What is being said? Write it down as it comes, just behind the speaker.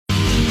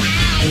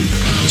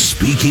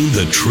Speaking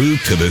the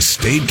truth to the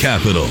state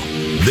capitol.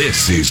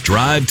 This is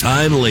Drive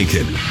Time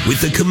Lincoln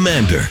with the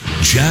Commander,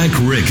 Jack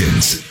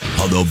Riggins,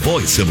 on the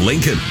voice of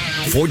Lincoln,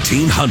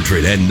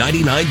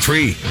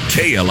 1499.3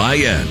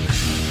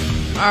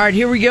 KLIN. All right,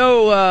 here we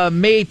go.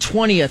 May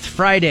 20th,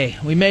 Friday.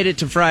 We made it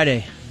to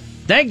Friday.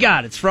 Thank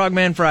God, it's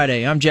Frogman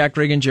Friday. I'm Jack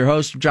Riggins, your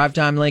host of Drive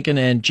Time Lincoln,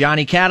 and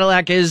Johnny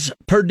Cadillac is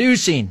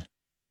producing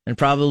and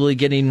probably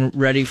getting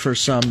ready for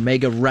some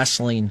mega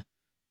wrestling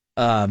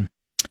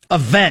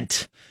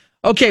event.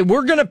 Okay,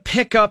 we're going to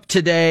pick up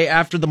today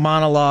after the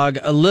monologue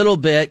a little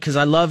bit because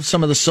I love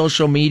some of the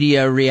social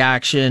media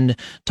reaction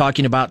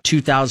talking about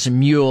 2,000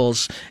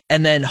 Mules,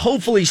 and then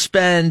hopefully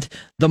spend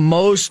the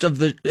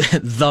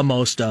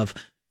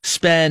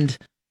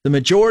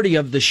majority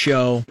of the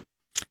show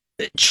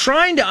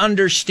trying to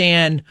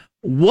understand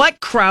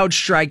what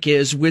CrowdStrike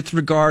is with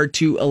regard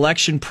to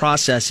election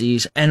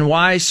processes and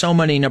why so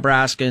many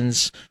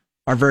Nebraskans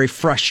are very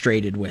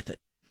frustrated with it.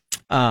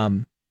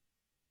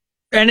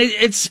 And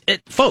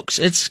folks,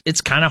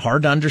 it's kind of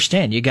hard to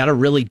understand. You got to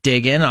really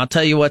dig in. I'll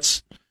tell you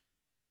what's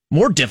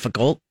more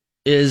difficult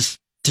is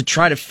to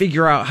try to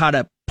figure out how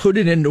to put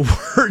it into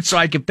words so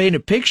I can paint a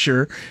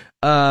picture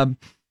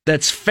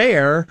that's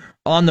fair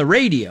on the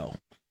radio.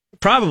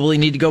 Probably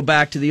need to go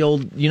back to the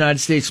old United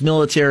States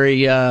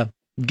military,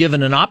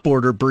 given an op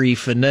order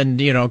brief, and then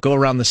go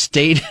around the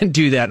state and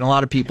do that. And a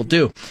lot of people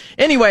do.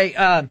 Anyway.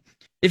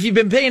 If you've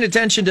been paying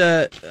attention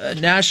to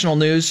national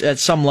news at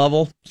some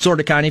level, sort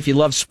of kind of, if you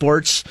love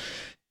sports,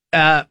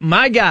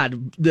 my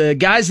God, the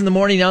guys in the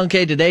morning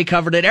LNK today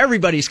covered it.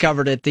 Everybody's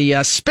covered it.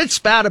 The spit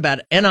spat about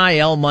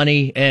NIL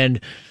money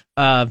and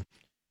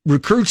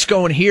recruits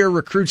going here,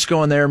 recruits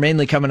going there,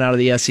 mainly coming out of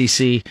the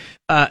SEC.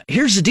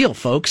 Here's the deal,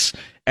 folks.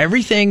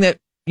 Everything that,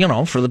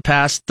 for the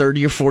past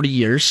 30 or 40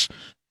 years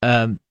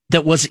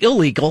that was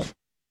illegal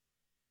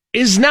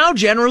is now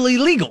generally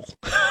legal.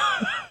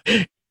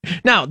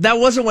 Now, that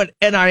wasn't what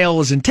NIL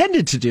was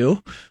intended to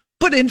do,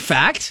 but in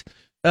fact,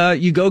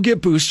 you go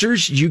get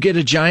boosters, you get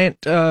a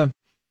giant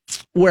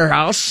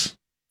warehouse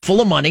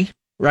full of money,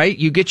 right?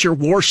 You get your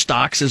war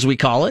stocks, as we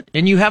call it,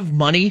 and you have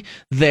money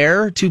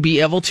there to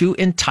be able to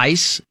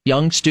entice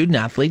young student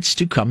athletes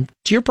to come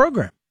to your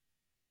program.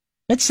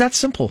 It's that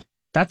simple.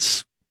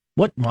 That's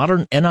what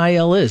modern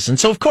NIL is. And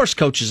so, of course,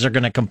 coaches are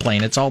going to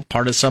complain. It's all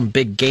part of some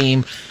big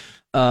game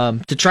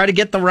to try to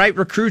get the right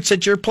recruits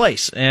at your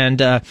place.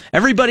 And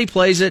everybody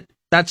plays it.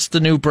 That's the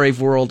new brave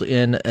world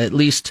in at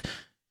least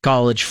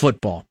college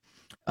football.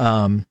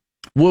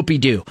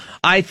 Whoopie-doo.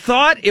 I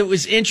thought it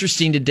was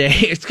interesting today.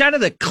 It's kind of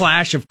the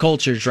clash of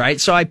cultures,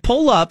 right? So I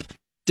pull up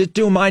to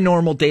do my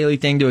normal daily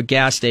thing to a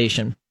gas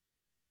station.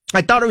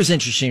 I thought it was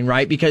interesting,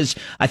 right? Because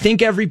I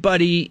think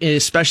everybody,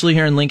 especially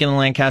here in Lincoln and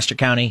Lancaster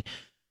County,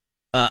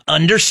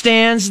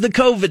 understands the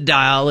COVID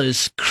dial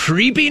is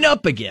creeping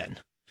up again.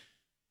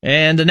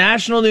 And the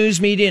national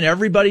news media and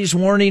everybody's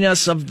warning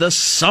us of the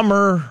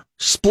summer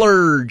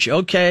splurge.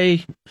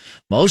 Okay,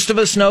 most of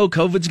us know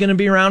COVID's going to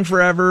be around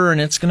forever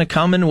and it's going to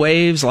come in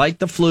waves like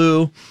the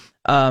flu.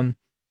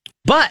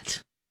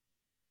 But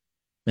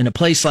in a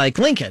place like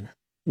Lincoln,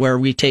 where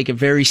we take it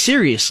very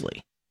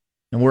seriously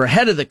and we're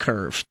ahead of the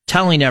curve,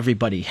 telling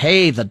everybody,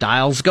 hey, the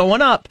dial's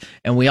going up.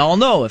 And we all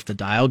know if the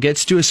dial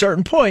gets to a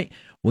certain point,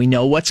 we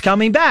know what's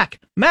coming back.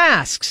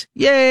 Masks.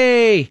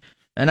 Yay.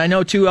 And I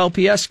know 2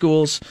 LPS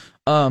schools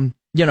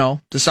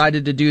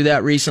decided to do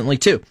that recently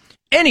too.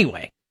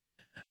 Anyway,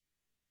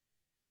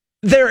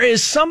 there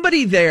is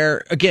somebody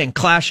there, again,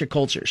 clash of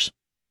cultures.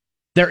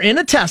 They're in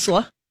a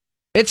Tesla.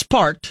 It's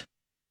parked.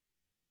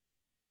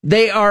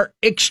 They are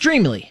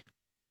extremely,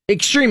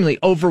 extremely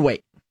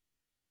overweight.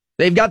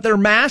 They've got their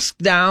mask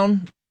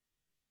down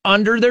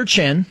under their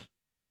chin,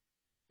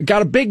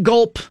 got a big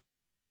gulp,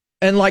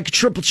 and like a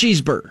triple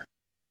cheeseburger.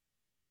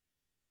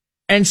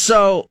 And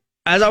so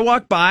as I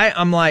walk by,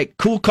 I'm like,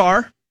 cool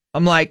car.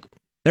 I'm like,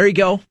 there you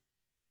go.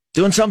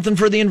 Doing something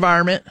for the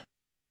environment.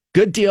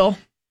 Good deal.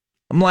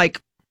 I'm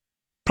like,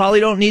 probably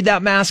don't need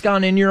that mask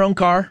on in your own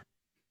car.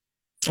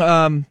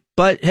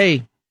 But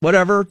hey,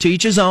 whatever, to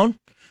each his own.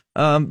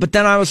 But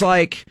then I was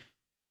like,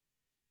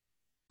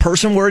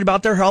 person worried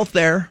about their health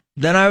there.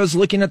 Then I was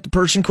looking at the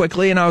person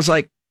quickly and I was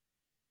like,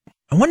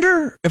 I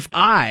wonder if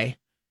I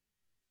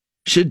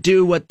should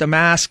do what the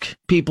mask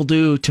people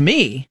do to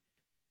me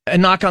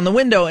and knock on the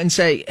window and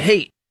say,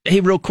 hey,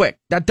 real quick,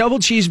 that double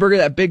cheeseburger,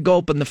 that big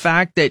gulp, and the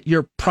fact that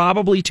you're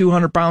probably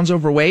 200 pounds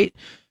overweight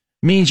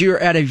means you're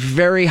at a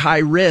very high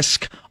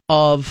risk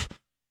of,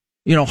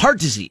 heart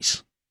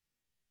disease.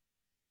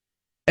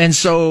 And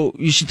so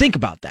you should think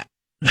about that.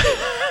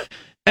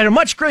 At a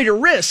much greater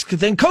risk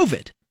than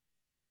COVID.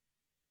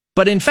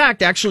 But in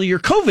fact, actually, your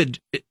COVID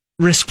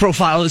risk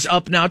profile is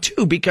up now,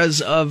 too, because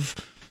of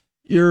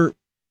your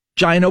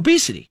giant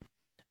obesity.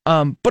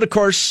 But of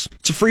course,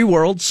 it's a free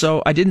world,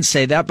 so I didn't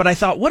say that. But I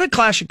thought, what a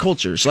clash of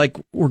cultures. Like,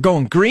 we're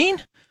going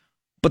green,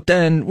 but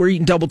then we're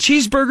eating double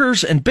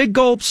cheeseburgers and big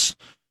gulps,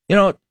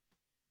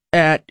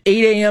 at 8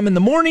 a.m. in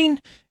the morning,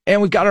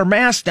 and we've got our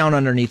mask down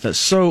underneath us.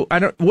 So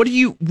how do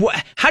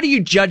you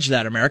judge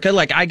that, America?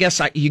 Like, I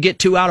guess you get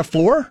 2 out of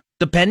 4?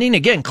 depending,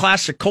 again,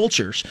 classic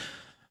cultures.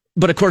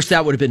 But of course,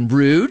 that would have been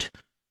rude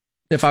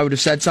if I would have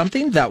said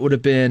something. That would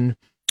have been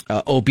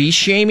obese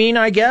shaming,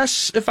 I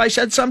guess, if I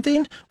said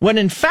something. When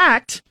in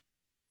fact,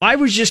 I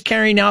was just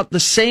carrying out the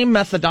same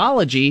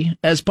methodology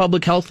as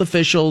public health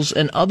officials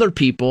and other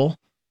people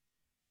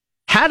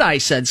had I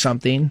said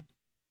something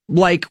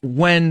like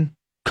when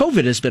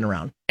COVID has been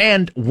around.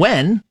 And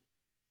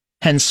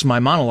hence my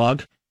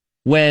monologue,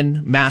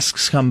 when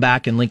masks come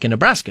back in Lincoln,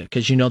 Nebraska,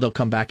 because you know they'll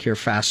come back here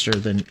faster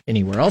than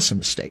anywhere else in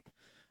the state.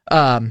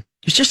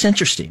 It's just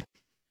interesting.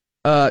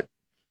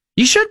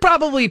 You should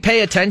probably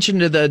pay attention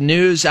to the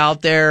news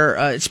out there.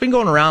 It's been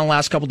going around the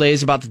last couple of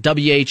days about the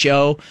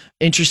WHO.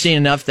 Interesting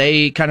enough,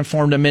 they kind of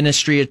formed a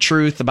Ministry of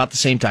Truth about the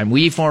same time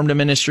we formed a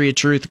Ministry of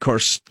Truth. Of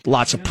course,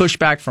 lots of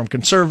pushback from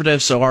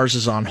conservatives, so ours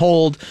is on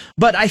hold.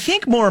 But I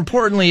think more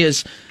importantly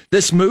is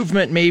this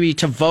movement maybe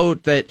to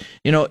vote that,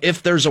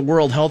 if there's a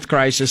world health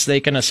crisis, they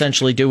can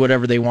essentially do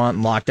whatever they want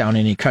and lock down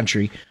any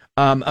country.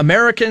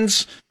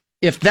 Americans,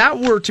 if that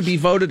were to be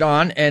voted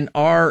on and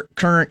our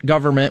current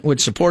government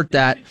would support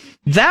that,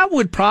 that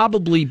would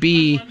probably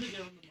be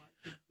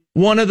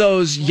one of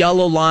those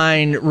yellow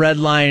line, red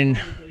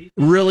line,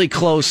 really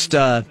close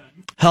to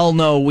hell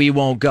no, we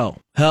won't go.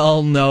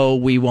 Hell no,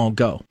 we won't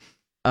go.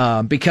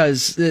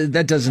 Because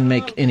that doesn't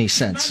make any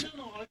sense.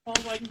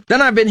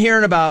 Then I've been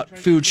hearing about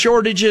food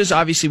shortages.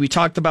 Obviously, we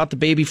talked about the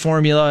baby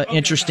formula.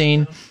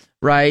 Interesting.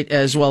 Right?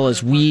 As well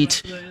as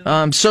wheat.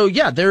 So,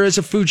 yeah, there is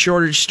a food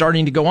shortage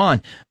starting to go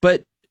on.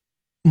 But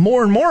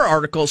more and more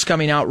articles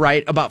coming out,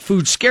 right, about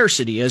food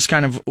scarcity as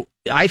kind of,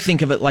 I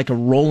think of it like a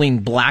rolling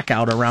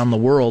blackout around the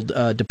world,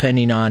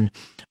 depending on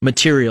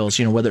materials,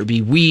 whether it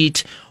be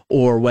wheat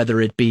or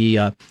whether it be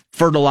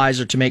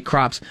fertilizer to make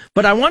crops.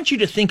 But I want you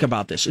to think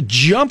about this.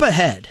 Jump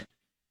ahead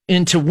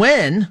into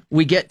when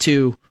we get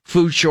to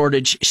food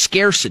shortage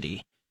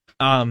scarcity.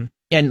 And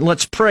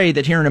let's pray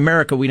that here in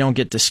America we don't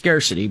get to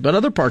scarcity, but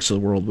other parts of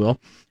the world will.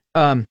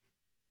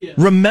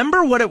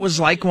 Remember what it was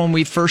like when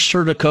we first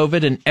heard of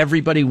COVID and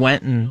everybody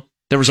went and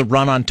there was a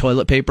run on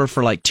toilet paper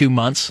for like 2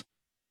 months?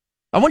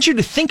 I want you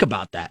to think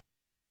about that.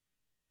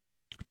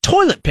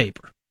 Toilet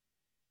paper.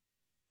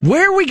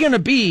 Where are we going to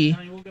be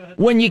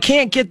when you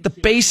can't get the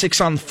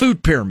basics on the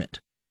food pyramid?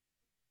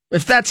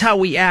 If that's how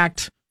we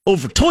act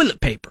over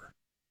toilet paper.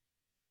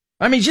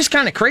 I mean, just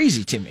kind of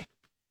crazy to me.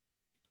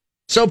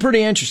 So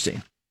pretty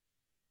interesting.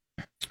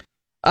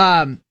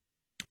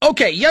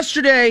 Okay,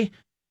 yesterday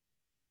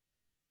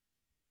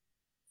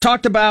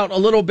talked about a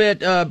little bit,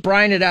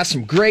 Brian had asked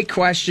some great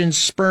questions,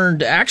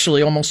 spurned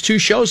actually almost 2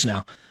 shows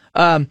now,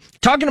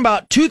 talking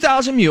about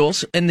 2,000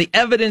 Mules and the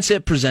evidence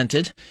it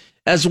presented,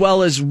 as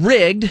well as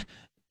Rigged,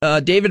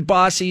 David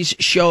Bossie's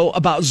show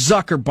about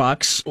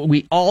Zuckerbucks.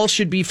 We all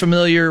should be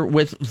familiar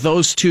with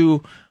those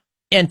two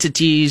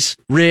entities,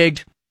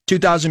 Rigged,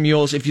 2,000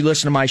 Mules, if you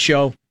listen to my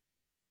show,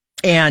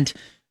 and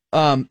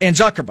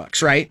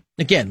Zuckerbucks, right?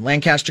 Again,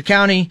 Lancaster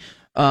County,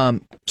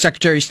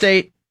 Secretary of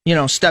State,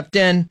 stepped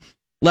in.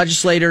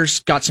 Legislators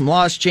got some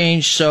laws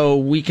changed so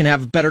we can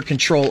have better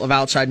control of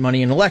outside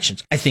money in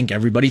elections. I think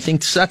everybody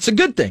thinks that's a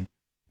good thing.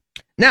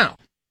 Now,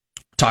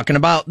 talking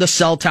about the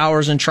cell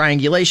towers and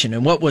triangulation.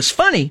 And what was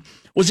funny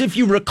was, if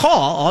you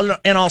recall,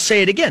 and I'll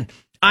say it again,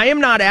 I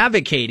am not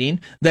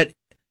advocating that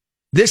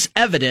this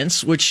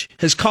evidence, which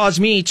has caused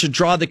me to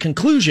draw the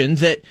conclusion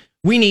that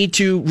we need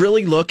to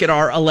really look at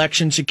our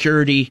election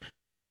security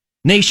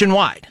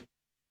nationwide,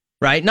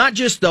 right? Not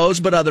just those,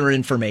 but other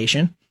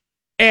information.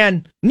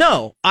 And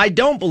no, I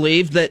don't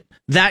believe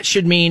that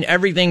should mean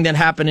everything that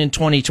happened in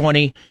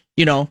 2020,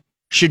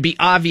 should be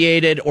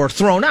obviated or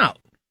thrown out.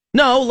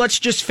 No, let's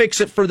just fix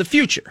it for the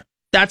future.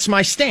 That's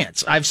my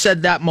stance. I've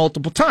said that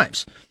multiple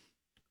times.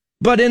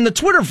 But in the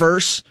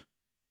Twitterverse,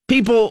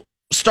 people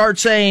start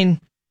saying,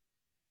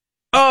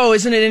 oh,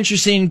 isn't it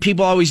interesting?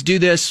 People always do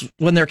this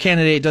when their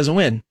candidate doesn't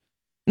win.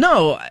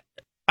 No,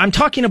 I'm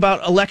talking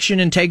about election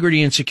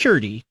integrity and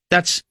security.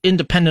 That's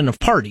independent of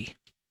party.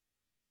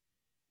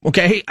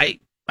 Okay,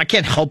 I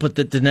can't help it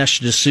that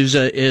Dinesh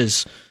D'Souza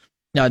is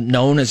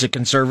known as a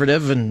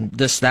conservative and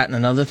this, that, and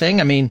another thing.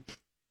 I mean,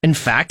 in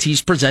fact,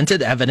 he's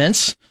presented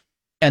evidence,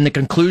 and the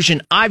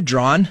conclusion I've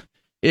drawn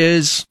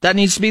is that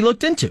needs to be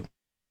looked into.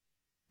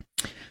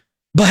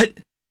 But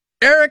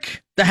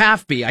Eric the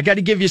Half-Bee, I got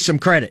to give you some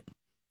credit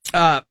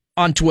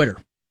on Twitter.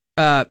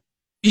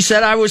 You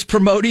said I was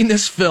promoting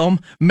this film,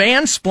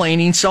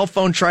 mansplaining cell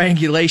phone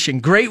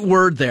triangulation. Great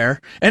word there.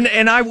 And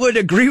I would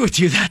agree with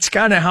you. That's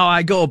kind of how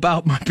I go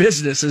about my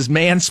business, is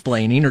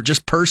mansplaining or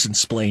just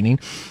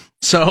person-splaining.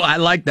 So I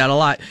like that a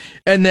lot.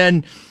 And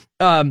then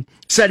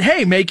said,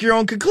 hey, make your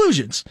own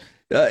conclusions.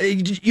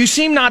 You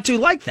seem not to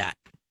like that.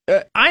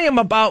 I am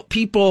about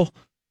people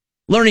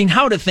learning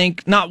how to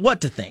think, not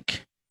what to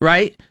think,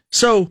 right?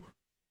 So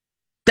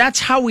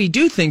that's how we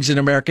do things in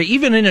America.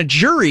 Even in a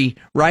jury,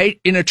 right?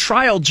 In a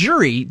trial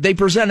jury, they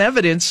present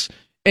evidence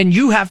and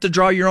you have to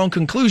draw your own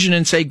conclusion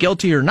and say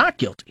guilty or not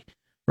guilty,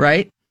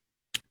 right?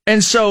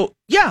 And so,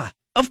 yeah,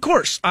 of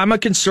course, I'm a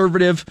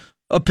conservative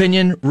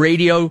opinion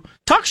radio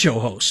talk show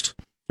host,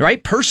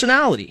 right?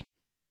 Personality.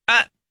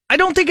 I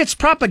don't think it's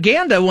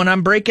propaganda when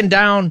I'm breaking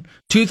down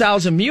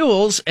 2,000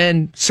 Mules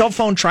and cell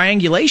phone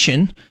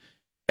triangulation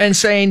and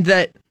saying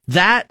that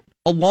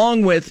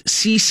along with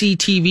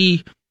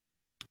CCTV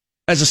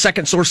as a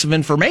second source of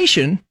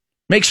information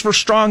makes for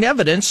strong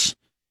evidence.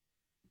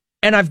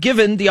 And I've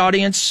given the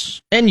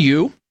audience and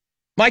you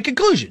my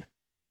conclusion.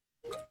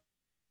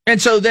 And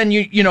so then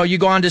you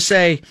go on to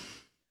say,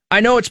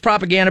 I know it's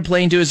propaganda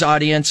playing to his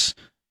audience,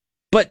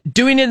 but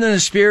doing it in the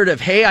spirit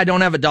of, hey, I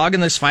don't have a dog in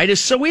this fight is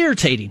so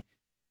irritating.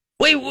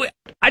 Wait,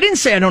 I didn't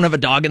say I don't have a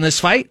dog in this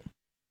fight.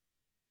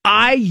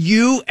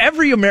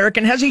 Every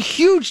American has a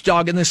huge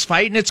dog in this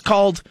fight, and it's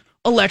called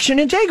election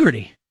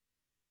integrity.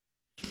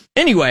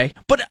 Anyway,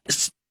 but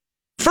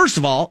first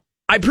of all,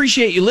 I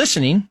appreciate you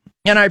listening,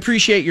 and I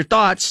appreciate your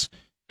thoughts,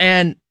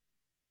 and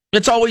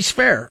it's always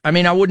fair. I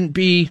mean, I wouldn't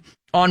be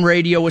on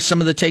radio with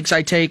some of the takes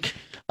I take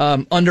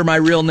under my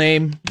real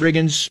name,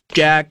 Riggins,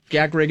 Jack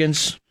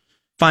Riggins.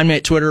 Find me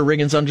at Twitter,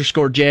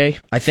 Riggins_J,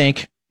 I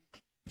think.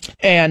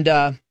 And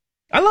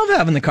I love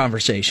having the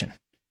conversation.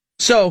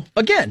 So,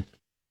 again,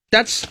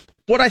 that's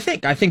what I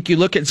think. I think you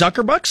look at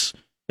Zuckerbucks,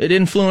 it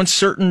influenced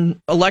certain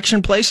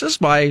election places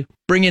by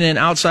bringing in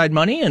outside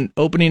money and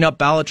opening up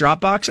ballot drop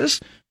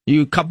boxes.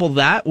 You couple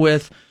that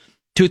with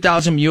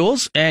 2,000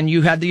 Mules, and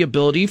you had the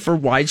ability for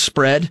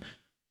widespread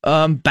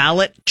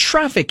ballot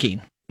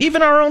trafficking.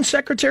 Even our own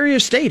Secretary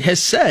of State has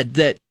said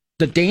that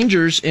the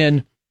dangers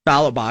in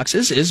ballot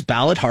boxes is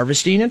ballot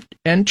harvesting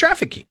and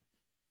trafficking.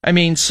 I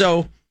mean,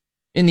 so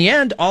in the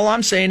end, all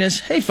I'm saying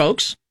is, hey,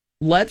 folks,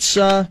 let's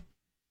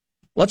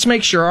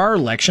make sure our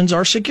elections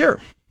are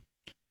secure.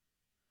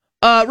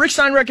 Rick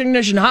Stein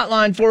Recognition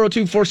Hotline,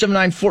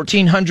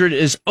 402-479-1400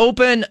 is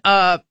open.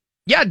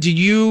 Do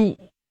you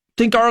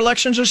think our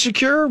elections are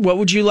secure? What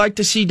would you like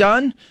to see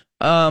done?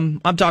 I'm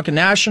talking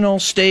national,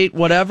 state,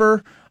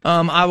 whatever.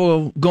 I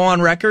will go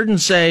on record and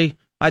say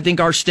I think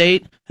our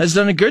state has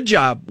done a good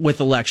job with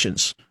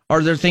elections.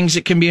 Are there things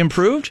that can be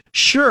improved?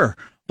 Sure.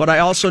 But I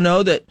also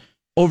know that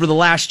over the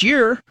last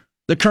year,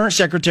 the current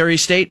Secretary of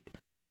State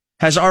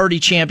has already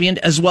championed,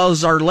 as well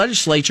as our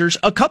legislatures,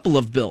 a couple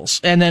of bills.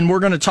 And then we're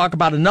going to talk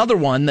about another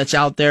one that's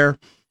out there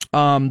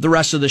the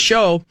rest of the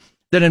show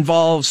that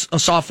involves a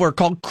software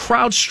called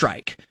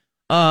CrowdStrike.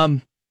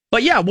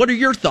 But yeah, what are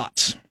your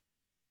thoughts?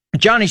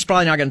 Johnny's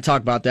probably not going to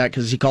talk about that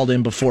because he called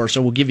in before,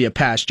 so we'll give you a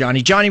pass,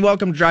 Johnny. Johnny,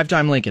 welcome to Drive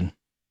Time Lincoln.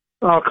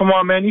 Oh, come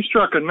on, man. You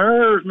struck a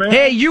nerve, man.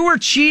 Hey, you were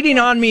cheating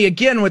on me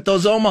again with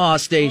those Omaha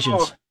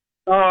stations.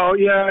 Oh,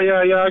 yeah.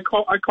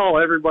 I call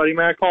everybody,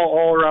 man. I call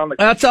all around the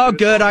country. That's all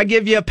good. I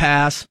give you a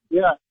pass.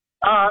 Yeah.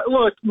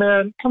 Look,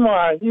 man, come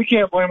on. You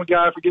can't blame a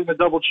guy for getting a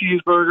double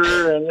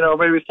cheeseburger and,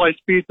 maybe a sliced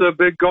pizza, a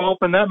big gulp,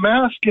 and that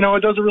mask,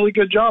 it does a really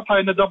good job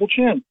hiding a double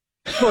chin.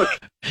 Look.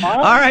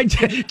 All right,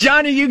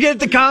 Johnny, you get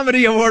the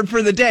comedy award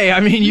for the day. I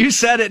mean, you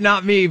said it,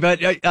 not me, but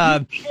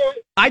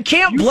I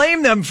can't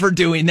blame them for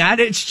doing that.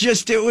 It's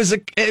just it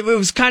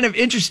was kind of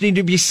interesting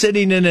to be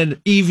sitting in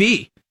an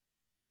EV.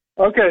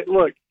 Okay,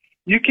 look,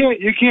 you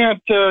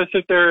can't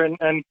sit there and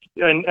kind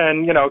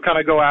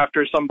of go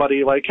after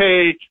somebody like,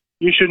 hey,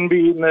 you shouldn't be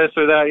eating this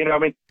or that.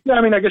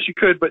 I guess you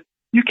could, but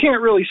you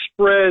can't really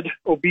spread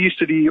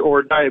obesity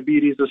or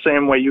diabetes the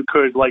same way you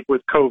could like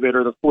with COVID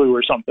or the flu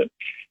or something.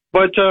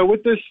 But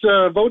with this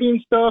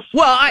voting stuff...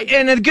 Well,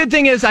 and the good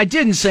thing is I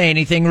didn't say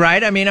anything,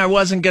 right? I mean, I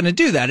wasn't going to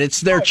do that. It's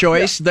their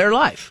choice, their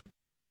life.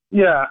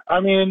 Yeah,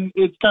 I mean,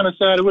 it's kind of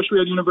sad. I wish we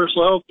had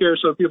universal health care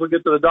so people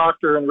get to the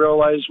doctor and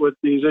realize what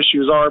these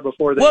issues are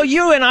before they... Well,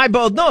 you and I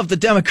both know if the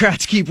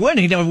Democrats keep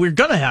winning, we're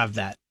going to have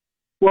that.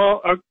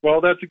 Well,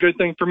 that's a good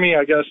thing for me,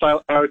 I guess.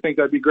 I would think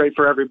that'd be great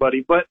for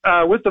everybody. But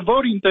with the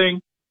voting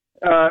thing,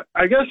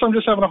 I guess I'm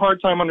just having a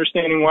hard time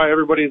understanding why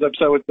everybody's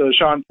upset with the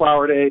Sean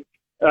Flowerday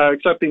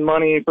accepting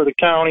money for the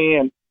county.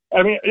 And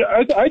I mean,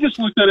 I just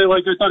looked at it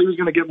like I thought he was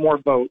going to get more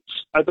votes.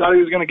 I thought he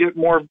was going to get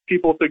more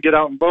people to get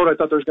out and vote. I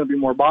thought there was going to be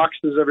more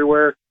boxes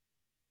everywhere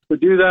to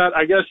do that,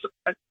 I guess.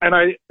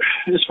 And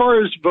as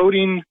far as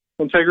voting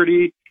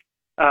integrity,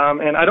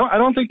 and I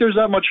don't think there's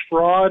that much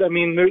fraud. I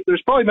mean,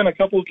 there's probably been a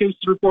couple of cases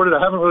reported.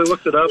 I haven't really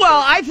looked it up.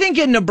 Well, I think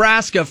in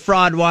Nebraska,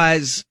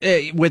 fraud-wise,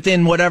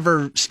 within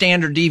whatever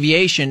standard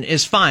deviation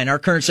is fine. Our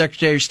current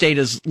Secretary of State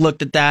has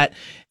looked at that,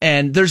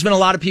 and there's been a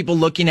lot of people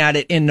looking at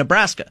it in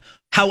Nebraska.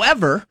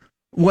 However,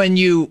 when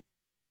you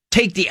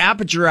take the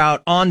aperture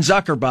out on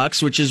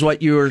Zuckerbucks, which is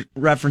what you were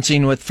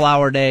referencing with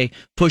Flowerday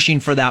pushing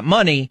for that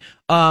money,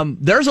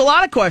 there's a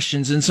lot of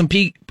questions in some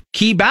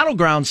key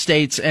battleground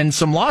states and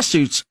some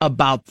lawsuits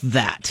about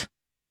that.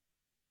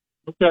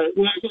 Okay,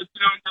 well, I guess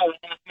I'm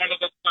kind of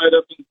tied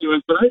up into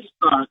it, but I just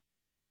thought,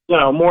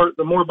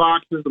 the more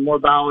boxes, the more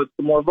ballots,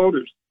 the more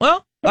voters.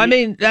 Well, I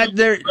mean that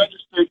they're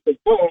registered to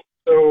vote,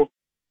 so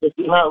if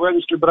you're not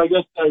registered, but I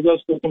guess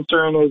the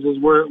concern is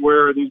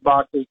where are these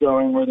boxes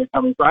going, where they're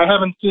coming from. I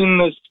haven't seen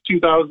this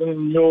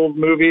 2000 Mules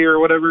movie or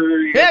whatever.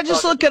 Yeah,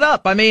 just look it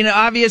up. I mean,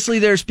 obviously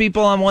there's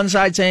people on one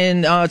side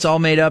saying, oh, it's all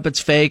made up,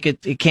 it's fake,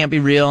 it can't be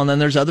real, and then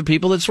there's other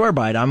people that swear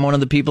by it. I'm one of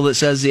the people that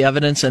says the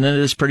evidence in it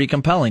is pretty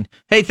compelling.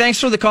 Hey,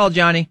 thanks for the call,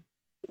 Johnny.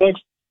 Thanks.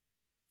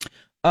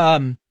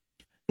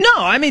 No,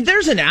 I mean,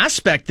 there's an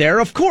aspect there,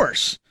 of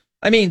course.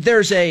 I mean,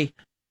 there's a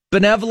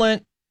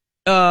benevolent,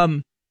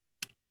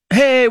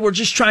 hey, we're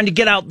just trying to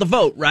get out the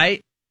vote,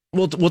 right?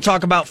 We'll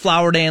talk about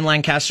Flower Day in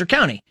Lancaster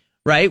County,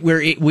 right? Where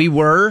we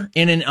were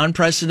in an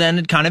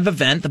unprecedented kind of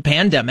event, the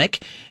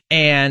pandemic.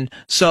 And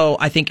so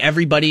I think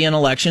everybody in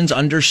elections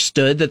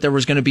understood that there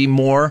was going to be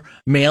more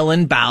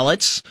mail-in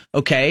ballots,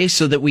 okay,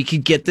 so that we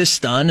could get this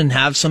done and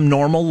have some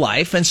normal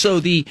life. And so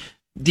the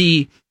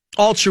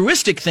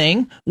altruistic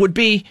thing would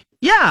be,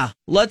 yeah,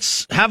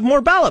 let's have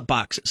more ballot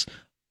boxes.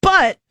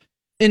 But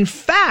in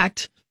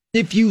fact,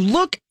 if you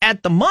look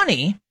at the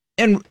money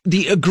and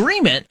the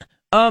agreement,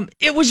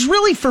 it was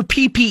really for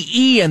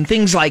PPE and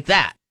things like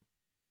that.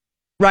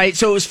 Right.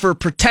 So it was for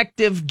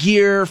protective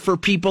gear for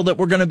people that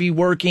were going to be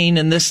working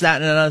and this,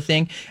 that, and another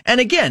thing. And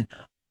again,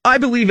 I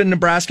believe in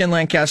Nebraska and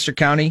Lancaster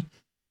County,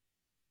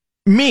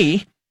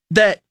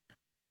 that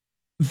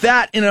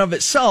in and of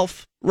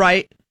itself,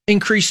 right,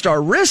 increased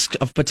our risk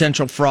of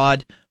potential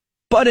fraud.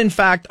 But in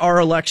fact, our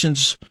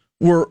elections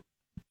in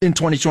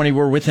 2020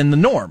 were within the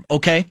norm.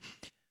 Okay.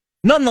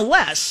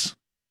 Nonetheless,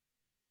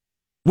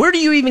 where do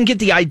you even get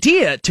the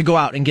idea to go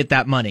out and get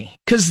that money?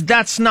 Because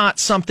that's not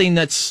something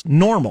that's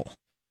normal.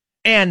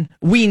 And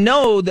we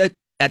know that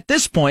at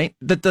this point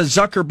that the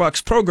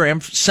Zuckerbucks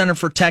program, Center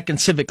for Tech and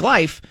Civic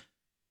Life,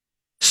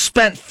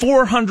 spent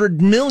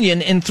 $400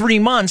 million in 3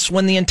 months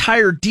when the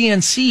entire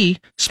DNC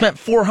spent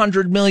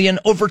 $400 million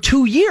over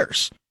 2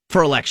 years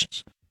for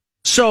elections.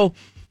 So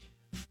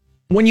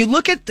when you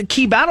look at the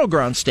key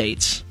battleground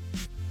states,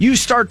 you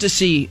start to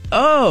see,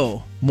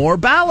 more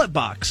ballot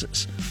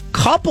boxes.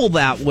 Couple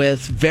that with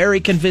very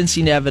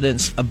convincing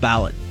evidence of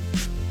ballot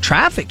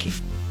trafficking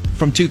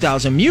from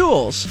 2,000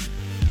 mules.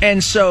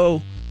 And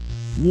so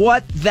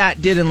what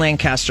that did in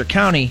Lancaster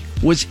County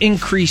was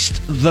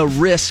increased the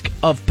risk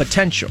of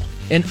potential.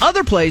 In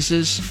other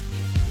places,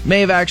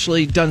 may have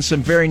actually done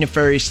some very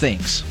nefarious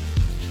things.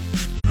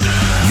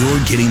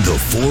 You're getting the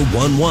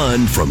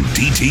 411 from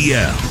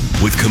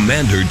DTL with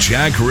Commander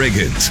Jack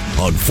Riggins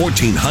on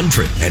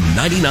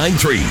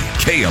 1499.3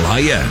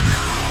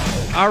 KLIN.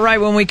 All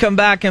right, when we come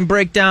back and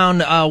break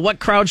down what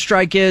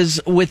CrowdStrike is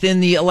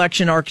within the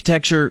election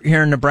architecture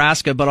here in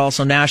Nebraska, but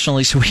also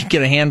nationally, so we can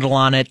get a handle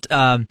on it,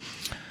 let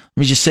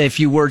me just say a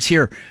few words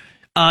here.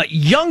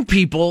 Young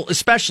people,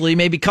 especially,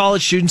 maybe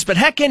college students, but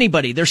heck,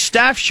 anybody, there's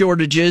staff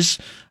shortages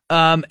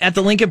at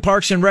the Lincoln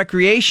Parks and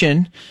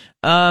Recreation,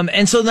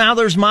 and so now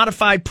there's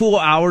modified pool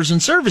hours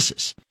and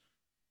services.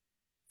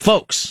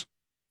 Folks,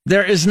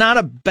 there is not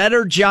a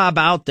better job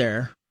out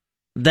there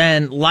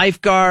than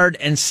lifeguard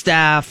and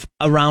staff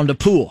around a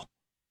pool.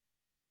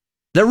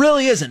 There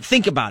really isn't.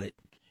 Think about it.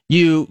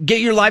 You get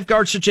your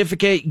lifeguard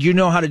certificate, you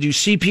know how to do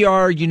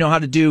CPR, you know how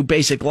to do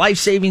basic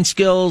life-saving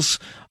skills,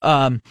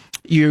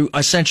 you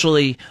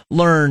essentially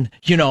learn,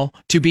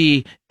 to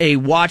be a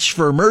watch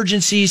for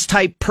emergencies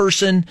type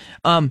person.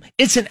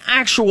 It's an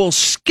actual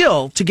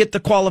skill to get the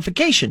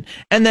qualification.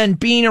 And then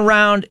being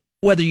around,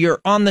 whether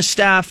you're on the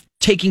staff,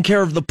 taking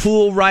care of the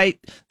pool, right?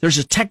 There's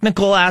a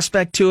technical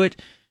aspect to it.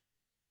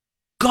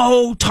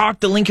 Go talk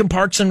to Lincoln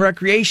Parks and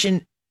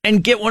Recreation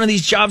and get one of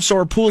these jobs so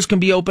our pools can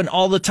be open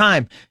all the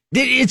time.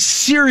 It's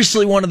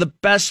seriously one of the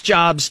best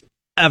jobs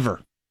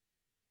ever.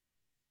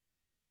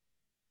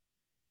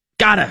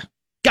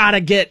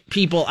 Gotta get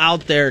people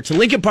out there to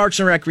Lincoln Parks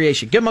and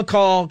Recreation. Give them a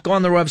call. Go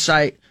on their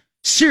website.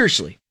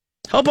 Seriously.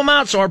 Help them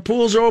out so our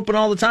pools are open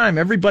all the time.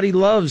 Everybody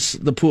loves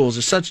the pools.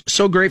 It's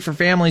so great for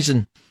families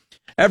and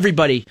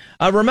everybody.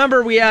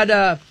 Remember, we had,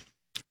 I'll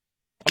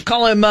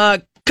call him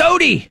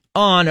Cody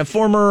on, a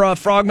former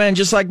frogman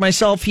just like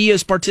myself. He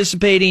is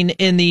participating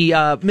in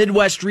the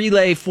Midwest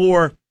Relay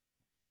for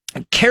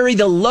Carry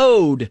the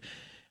Load.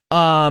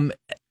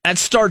 That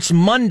starts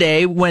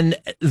Monday when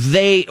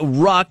they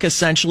ruck,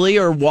 essentially,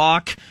 or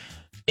walk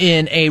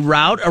in a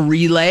route, a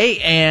relay,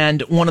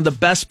 and one of the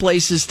best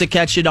places to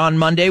catch it on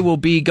Monday will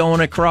be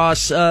going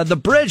across the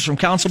bridge from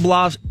Council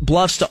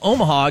Bluffs to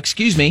Omaha,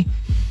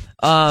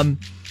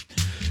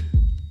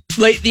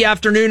 late the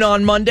afternoon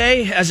on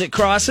Monday as it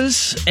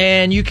crosses,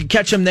 and you can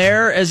catch them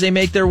there as they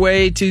make their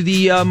way to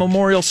the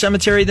Memorial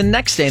Cemetery the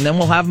next day, and then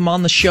we'll have them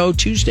on the show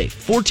Tuesday,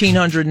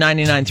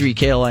 1499.3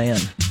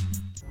 KLIN.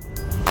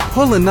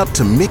 Pulling up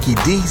to Mickey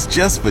D's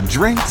just for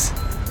drinks?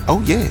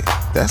 Oh yeah,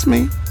 that's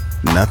me.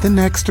 Nothing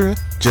extra,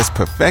 just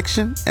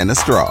perfection and a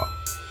straw.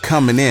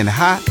 Coming in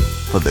hot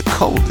for the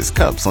coldest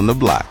cups on the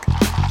block.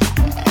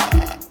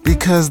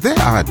 Because there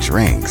are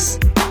drinks.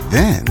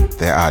 Then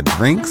there are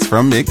drinks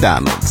from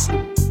McDonald's.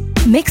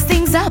 Mix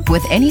things up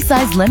with any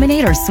size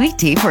lemonade or sweet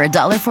tea for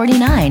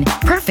 $1.49.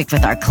 Perfect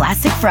with our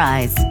classic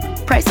fries.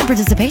 Price and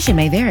participation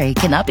may vary.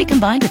 Cannot be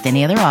combined with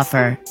any other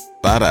offer.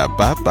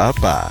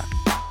 Ba-da-ba-ba-ba.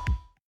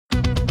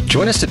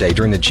 Join us today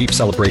during the Jeep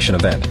Celebration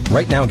event.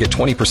 Right now, get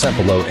 20%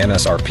 below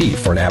MSRP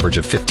for an average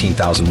of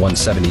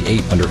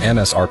 $15,178 under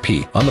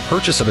MSRP on the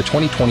purchase of a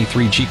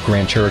 2023 Jeep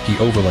Grand Cherokee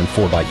Overland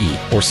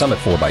 4xE or Summit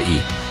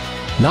 4xE.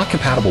 Not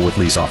compatible with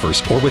lease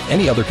offers or with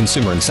any other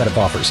consumer incentive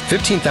offers.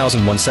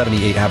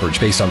 $15,178 average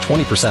based on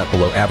 20%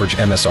 below average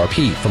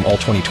MSRP from all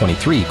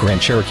 2023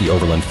 Grand Cherokee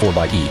Overland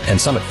 4xE and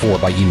Summit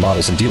 4xE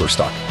models in dealer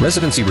stock.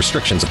 Residency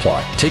restrictions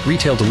apply. Take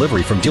retail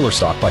delivery from dealer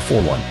stock by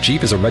 4/1.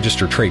 Jeep is a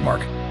registered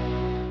trademark.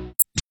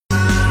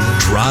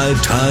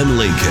 Drive Time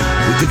Lincoln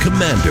with the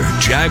Commander,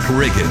 Jack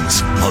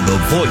Riggins, on the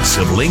voice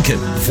of Lincoln,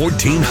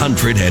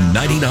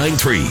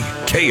 1499.3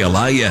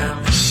 KLIN.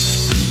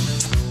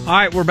 All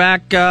right, we're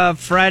back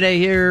Friday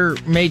here,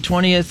 May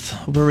 20th.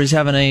 Hope everybody's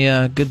having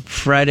a good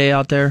Friday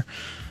out there.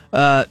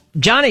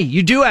 Johnny,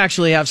 you do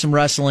actually have some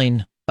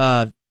wrestling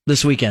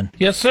this weekend.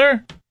 Yes,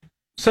 sir.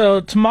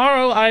 So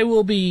tomorrow I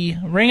will be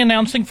ring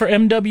announcing for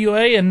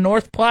MWA in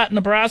North Platte,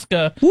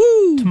 Nebraska.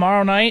 Woo!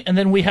 Tomorrow night, and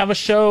then we have a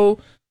show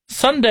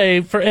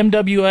Sunday for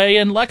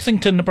MWA in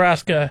Lexington,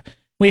 Nebraska.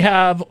 We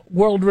have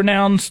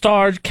world-renowned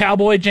star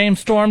Cowboy James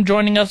Storm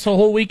joining us the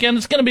whole weekend.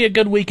 It's going to be a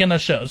good weekend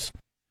of shows.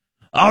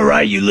 All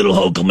right, you little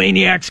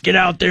Hulkamaniacs, get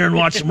out there and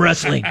watch some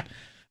wrestling.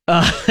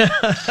 Wow,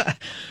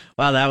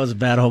 that was a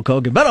bad Hulk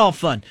Hogan, but all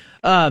fun.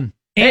 And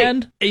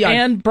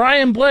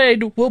Brian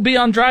Blade will be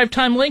on Drive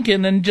Time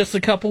Lincoln in just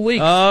a couple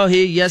weeks. Oh,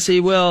 he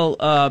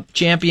will.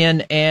 Champion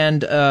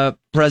and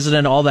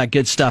president, all that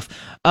good stuff.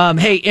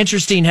 Hey,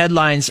 interesting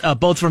headlines,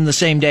 both from the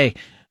same day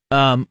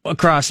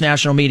across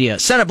national media.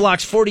 Senate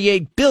blocks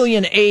 $48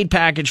 billion aid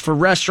package for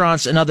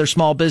restaurants and other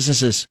small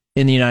businesses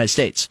in the United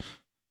States.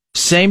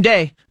 Same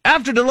day.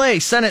 After delay,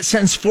 Senate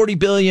sends $40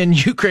 billion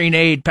Ukraine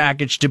aid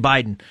package to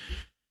Biden.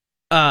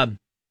 I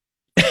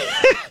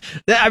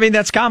mean,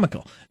 that's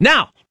comical.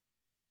 Now,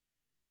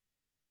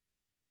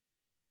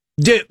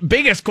 the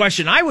biggest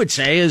question I would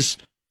say is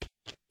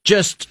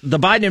just the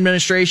Biden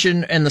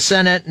administration and the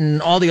Senate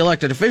and all the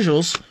elected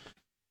officials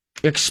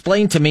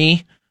explain to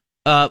me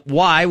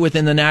why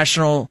within the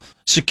national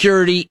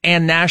security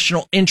and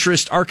national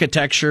interest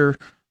architecture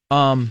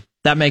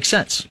that makes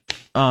sense.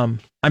 I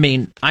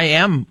mean, I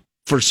am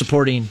for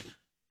supporting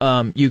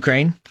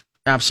Ukraine,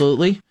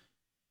 absolutely,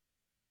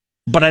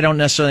 but I don't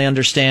necessarily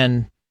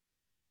understand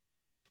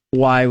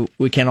why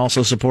we can't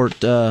also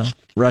support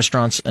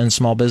restaurants and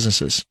small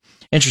businesses.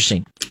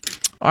 Interesting.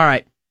 All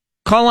right.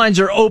 Call lines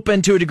are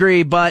open to a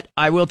degree, but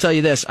I will tell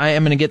you this. I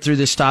am going to get through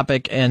this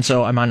topic, and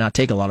so I might not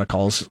take a lot of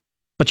calls.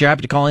 But you're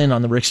happy to call in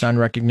on the Rick Stein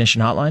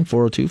Recognition Hotline,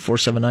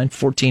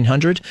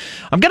 402-479-1400.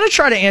 I'm going to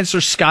try to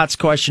answer Scott's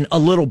question a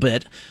little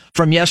bit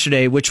from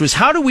yesterday, which was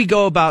how do we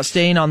go about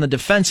staying on the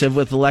defensive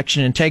with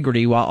election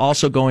integrity while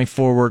also going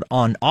forward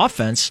on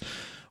offense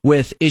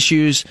with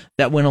issues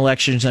that win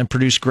elections and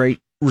produce great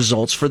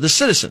results for the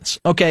citizens?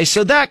 Okay,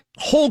 so that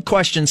whole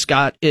question,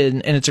 Scott,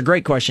 and it's a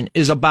great question,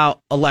 is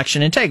about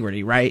election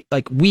integrity, right?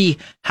 Like, we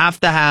have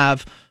to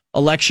have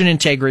election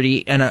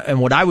integrity and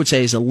what I would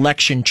say is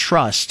election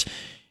trust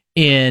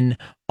in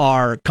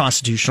our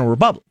constitutional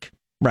republic,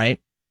 right?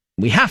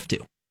 We have to.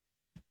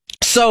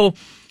 So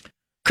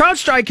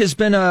CrowdStrike has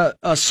been a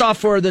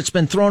software that's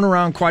been thrown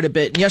around quite a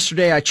bit. And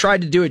yesterday I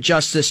tried to do it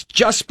justice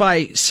just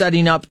by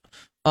setting up,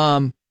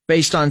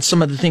 based on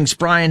some of the things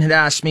Brian had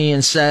asked me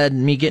and said,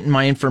 and me getting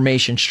my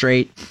information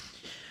straight.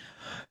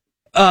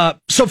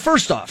 So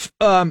first off,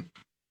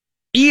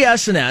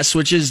 ES&S,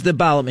 which is the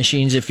ballot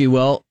machines, if you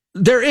will,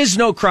 there is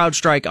no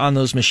CrowdStrike on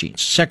those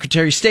machines.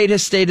 Secretary of State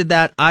has stated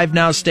that. I've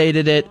now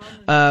stated it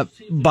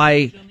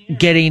by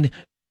getting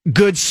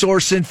good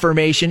source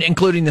information,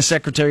 including the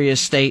Secretary of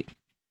State.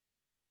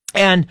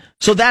 And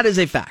so that is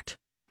a fact.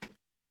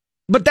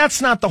 But that's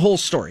not the whole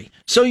story.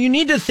 So you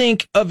need to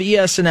think of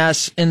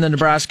ES&S in the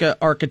Nebraska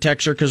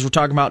architecture, because we're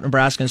talking about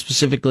Nebraska and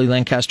specifically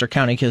Lancaster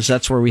County, because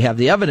that's where we have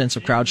the evidence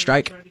of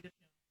CrowdStrike,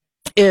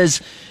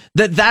 is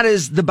that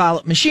is the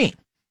ballot machine.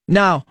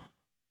 Now,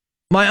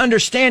 my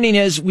understanding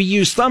is we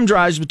use thumb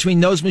drives between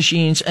those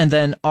machines and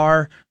then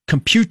our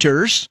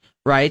computers,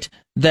 right,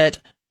 that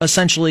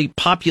essentially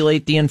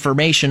populate the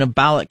information of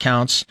ballot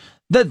counts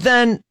that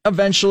then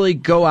eventually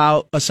go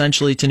out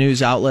essentially to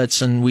news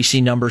outlets, and we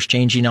see numbers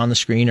changing on the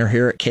screen, or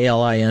here at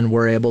KLIN,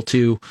 we're able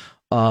to,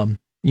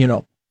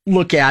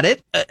 look at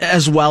it,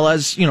 as well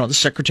as, the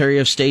Secretary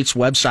of State's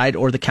website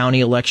or the county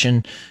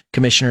election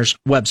commissioner's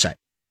website.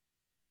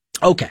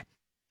 Okay.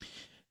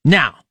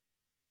 Now,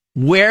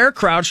 where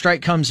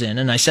CrowdStrike comes in,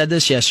 and I said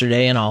this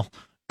yesterday, and I'll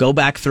go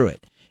back through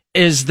it,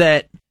 is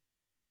that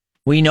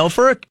we know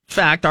for a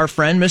fact our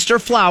friend Mr.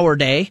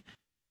 Flowerday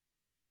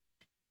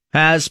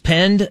has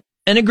penned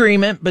an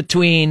agreement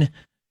between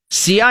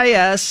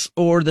CIS,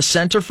 or the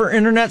Center for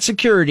Internet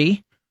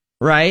Security,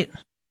 right,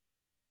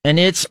 and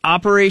its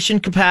operation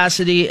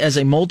capacity as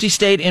a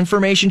multi-state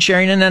information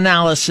sharing and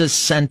analysis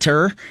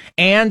center,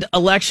 and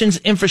Elections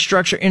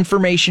Infrastructure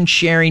Information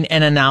Sharing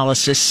and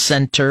Analysis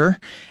Center.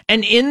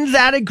 And in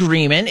that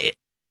agreement,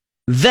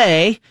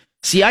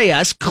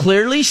 CIS,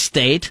 clearly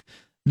state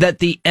that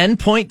the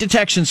endpoint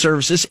detection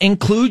services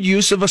include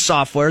use of a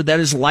software that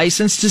is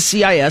licensed to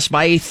CIS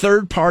by a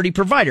third-party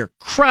provider,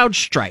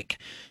 CrowdStrike.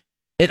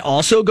 It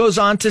also goes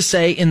on to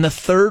say in the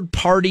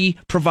third-party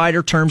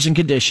provider terms and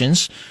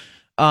conditions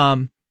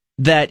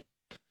that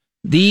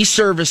these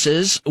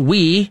services,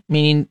 we,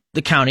 meaning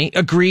the county,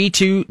 agree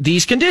to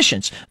these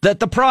conditions, that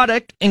the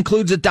product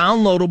includes a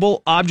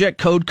downloadable object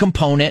code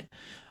component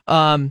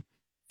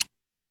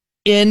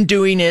in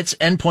doing its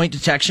endpoint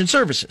detection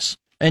services.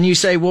 And you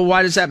say, well,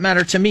 why does that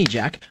matter to me,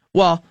 Jack?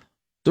 Well,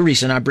 the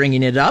reason I'm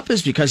bringing it up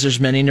is because there's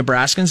many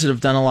Nebraskans that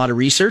have done a lot of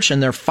research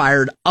and they're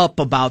fired up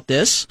about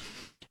this,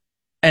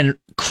 and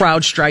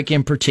CrowdStrike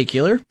in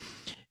particular.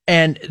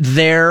 And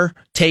their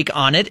take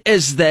on it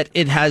is that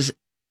it has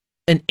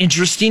an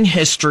interesting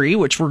history,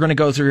 which we're going to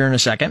go through here in a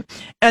second,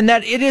 and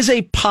that it is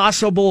a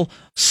possible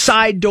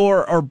side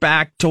door or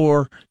back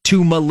door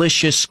to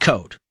malicious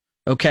code.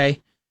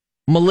 Okay?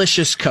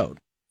 Malicious code.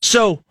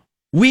 So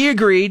we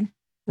agreed,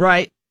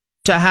 right,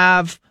 to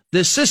have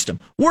this system.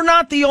 We're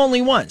not the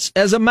only ones.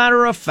 As a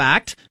matter of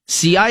fact,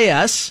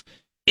 CIS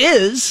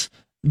is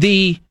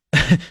the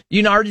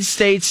United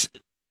States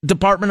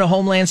Department of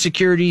Homeland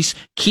Security's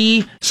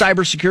key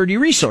cybersecurity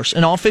resource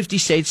in all 50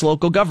 states'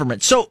 local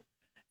government. So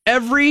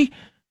every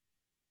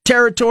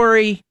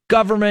territory,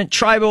 government,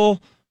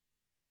 tribal,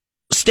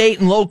 state,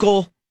 and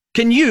local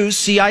can use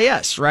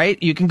CIS,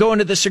 right? You can go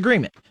into this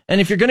agreement.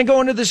 And if you're going to go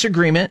into this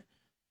agreement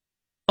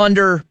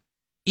under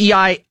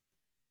ISAC,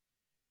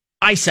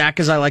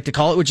 as I like to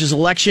call it, which is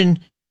Elections,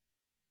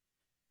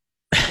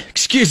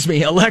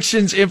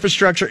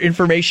 Infrastructure,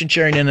 Information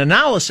Sharing, and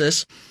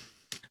Analysis,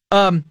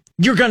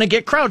 you're going to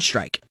get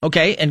CrowdStrike,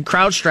 okay? And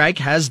CrowdStrike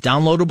has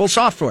downloadable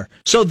software.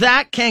 So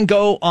that can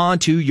go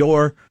onto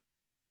your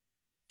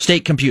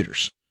state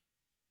computers.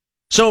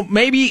 So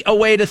maybe a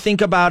way to think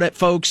about it,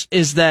 folks,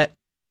 is that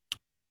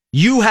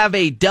you have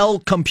a Dell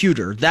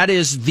computer. That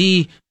is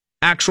the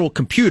actual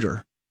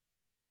computer.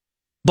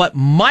 But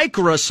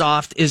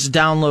Microsoft is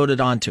downloaded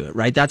onto it,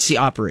 right? That's the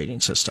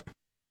operating system.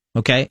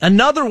 Okay?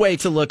 Another way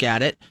to look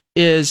at it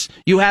is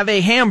you have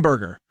a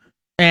hamburger,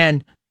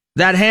 and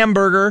that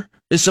hamburger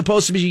is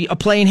supposed to be a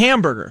plain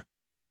hamburger,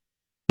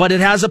 but it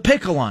has a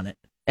pickle on it,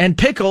 and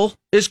pickle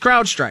is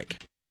CrowdStrike.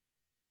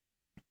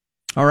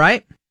 All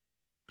right?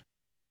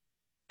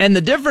 And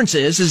the difference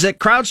is that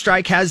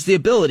CrowdStrike has the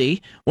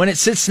ability, when it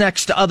sits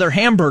next to other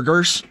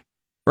hamburgers,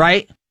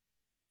 right,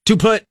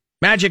 to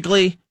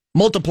magically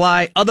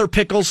multiply other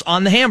pickles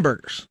on the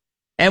hamburgers.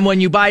 And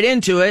when you bite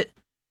into it,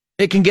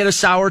 it can get a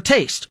sour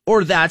taste.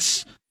 Or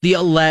that's the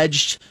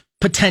alleged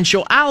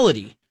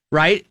potentiality,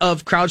 right,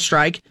 of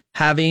CrowdStrike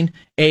having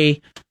a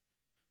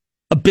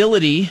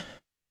ability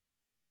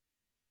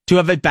to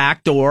have a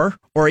backdoor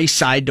or a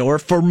side door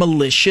for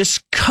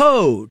malicious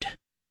code.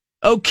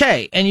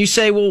 Okay, and you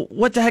say, well,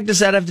 what the heck does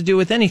that have to do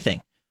with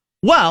anything?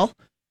 Well,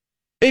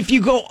 if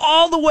you go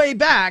all the way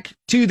back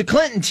to the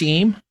Clinton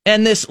team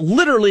and this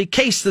literally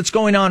case that's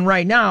going on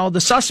right now, the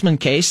Sussman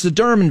case, the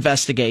Durham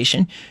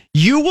investigation,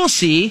 you will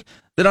see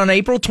that on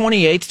April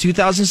 28th,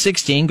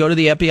 2016, go to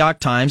the Epoch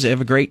Times, they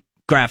have a great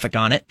graphic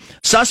on it,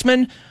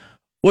 Sussman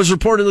was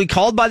reportedly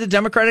called by the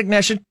Democratic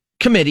National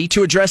Committee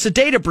to address a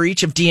data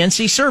breach of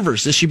DNC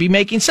servers. This should be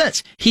making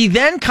sense. He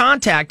then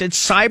contacted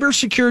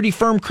cybersecurity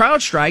firm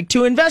CrowdStrike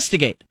to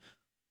investigate.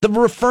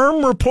 The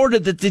firm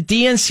reported that the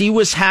DNC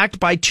was hacked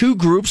by two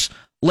groups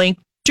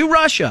linked to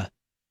Russia.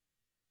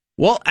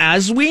 Well,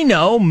 as we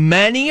know,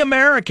 many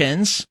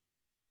Americans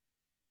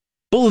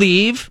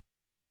believe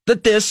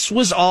that this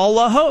was all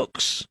a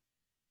hoax,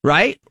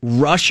 right?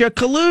 Russia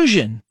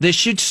collusion. This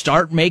should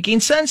start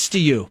making sense to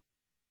you,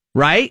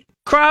 right?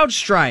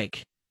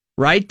 CrowdStrike,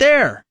 right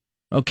there.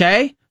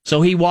 Okay?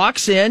 So he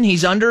walks in,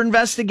 he's under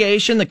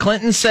investigation. The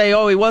Clintons say,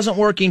 oh, he wasn't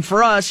working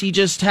for us. He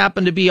just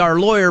happened to be our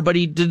lawyer, but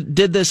he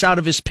did this out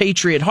of his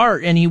patriot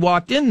heart, and he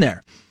walked in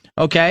there.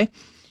 Okay?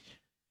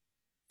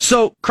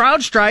 So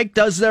CrowdStrike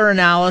does their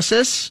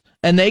analysis,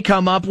 and they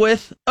come up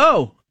with,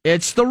 oh,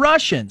 it's the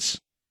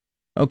Russians.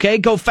 Okay?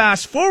 Go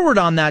fast forward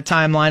on that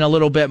timeline a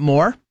little bit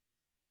more,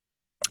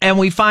 and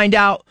we find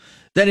out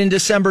that in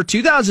December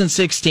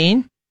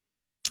 2016,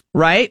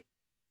 right?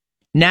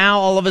 Now,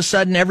 all of a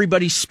sudden,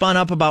 everybody's spun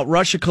up about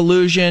Russia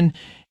collusion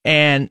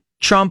and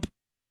Trump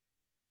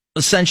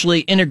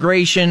essentially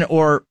integration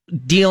or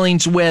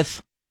dealings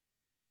with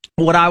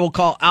what I will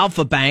call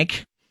Alpha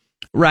Bank,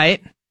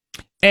 right?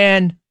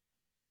 And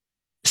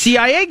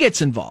CIA gets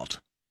involved.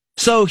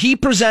 So he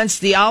presents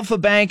the Alpha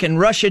Bank and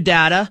Russia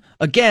data,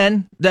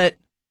 again, that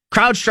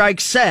CrowdStrike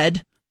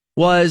said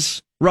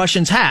was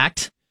Russians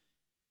hacked.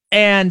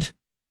 And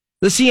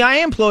the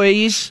CIA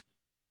employees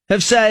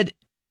have said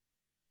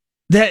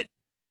that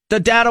the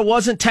data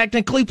wasn't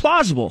technically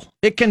plausible.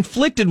 It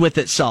conflicted with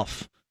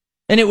itself.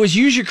 And it was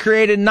user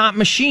created, not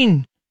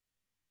machine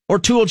or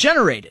tool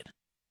generated.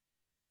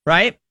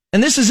 Right?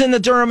 And this is in the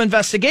Durham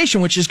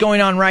investigation, which is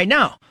going on right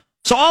now.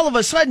 So all of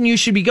a sudden you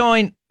should be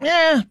going,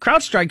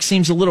 CrowdStrike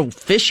seems a little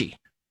fishy.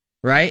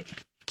 Right?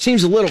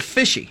 Seems a little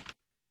fishy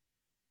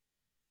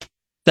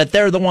that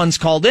they're the ones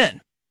called in.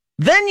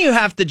 Then you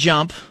have to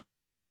jump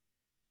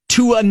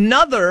to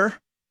another,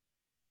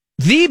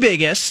 the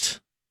biggest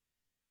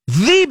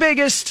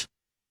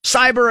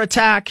cyber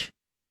attack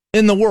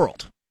in the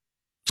world.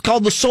 It's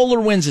called the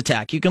SolarWinds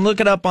attack. You can look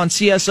it up on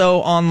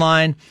CSO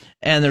online,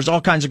 and there's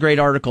all kinds of great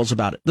articles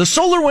about it. The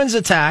SolarWinds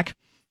attack,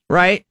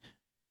 right,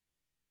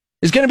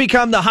 is going to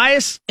become the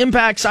highest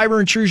impact cyber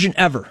intrusion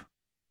ever.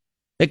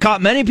 It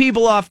caught many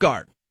people off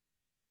guard,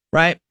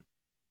 right?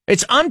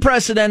 It's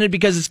unprecedented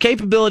because its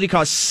capability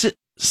caused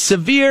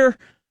severe,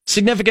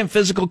 significant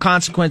physical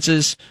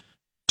consequences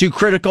to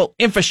critical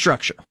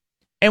infrastructure.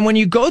 And when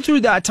you go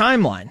through that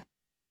timeline,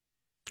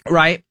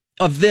 right,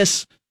 of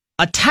this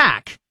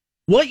attack,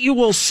 what you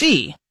will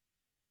see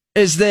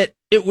is that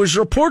it was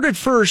reported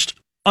first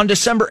on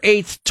December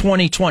 8th,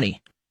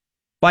 2020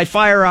 by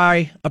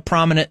FireEye, a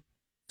prominent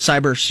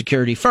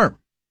cybersecurity firm.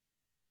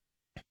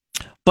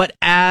 But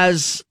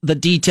as the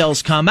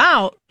details come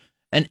out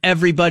and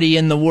everybody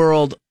in the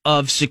world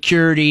of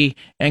security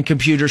and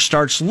computer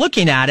starts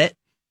looking at it,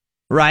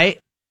 right,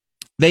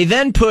 they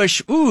then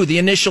push, the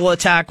initial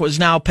attack was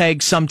now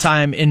pegged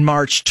sometime in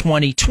March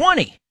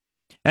 2020.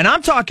 And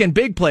I'm talking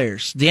big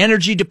players, the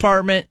Energy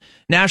Department,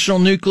 National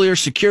Nuclear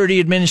Security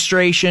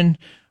Administration,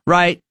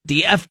 right,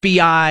 the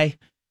FBI,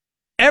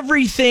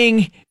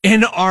 everything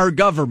in our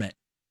government,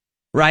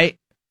 right,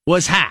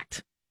 was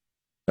hacked.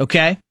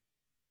 Okay?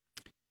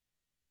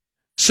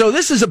 So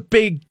this is a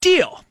big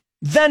deal.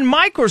 Then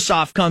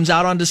Microsoft comes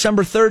out on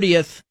December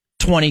 30th,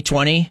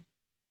 2020,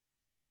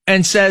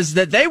 and says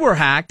that they were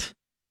hacked,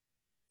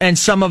 and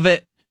some of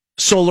it,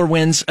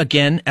 SolarWinds,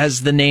 again,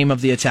 as the name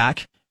of the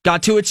attack,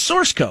 got to its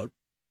source code.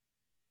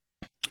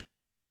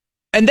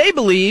 And they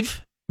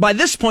believe, by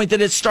this point,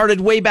 that it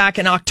started way back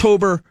in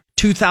October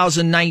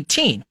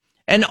 2019.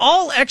 And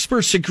all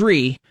experts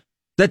agree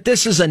that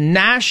this is a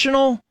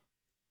national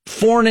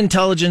foreign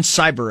intelligence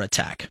cyber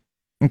attack,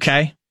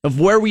 okay, of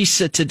where we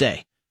sit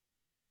today.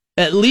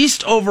 At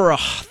least over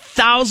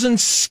 1,000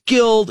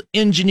 skilled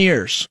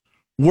engineers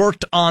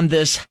worked on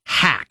this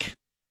hack.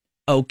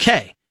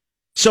 Okay.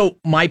 So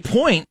my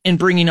point in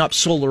bringing up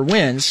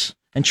SolarWinds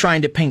and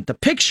trying to paint the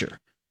picture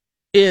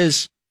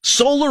is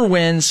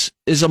SolarWinds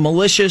is a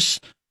malicious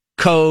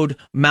code,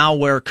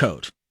 malware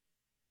code.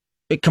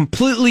 It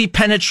completely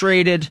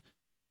penetrated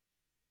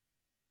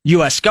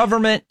U.S.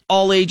 government,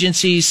 all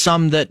agencies,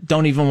 some that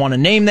don't even want to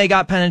name they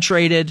got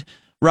penetrated,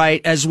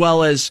 right, as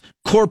well as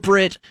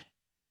corporate,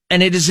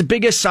 and it is the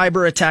biggest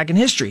cyber attack in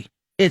history.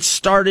 It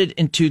started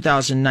in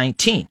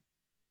 2019.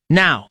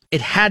 Now,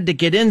 it had to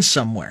get in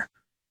somewhere.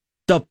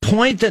 The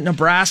point that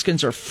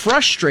Nebraskans are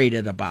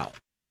frustrated about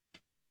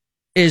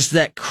is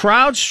that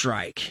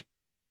CrowdStrike,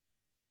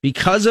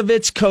 because of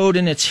its code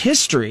and its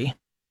history,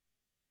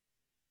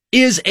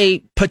 is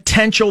a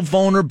potential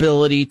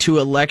vulnerability to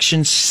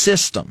election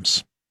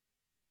systems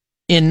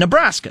in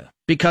Nebraska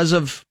because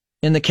of,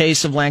 in the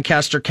case of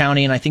Lancaster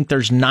County, and I think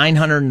there's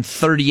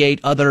 938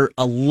 other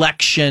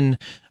election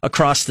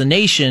across the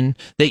nation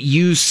that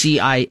use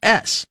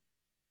CIS.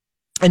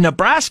 And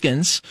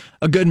Nebraskans,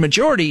 a good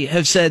majority,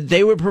 have said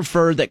they would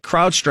prefer that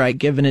CrowdStrike,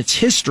 given its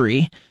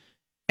history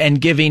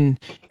and giving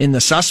in the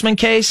Sussman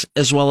case,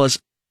 as well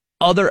as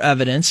other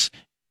evidence,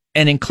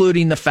 and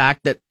including the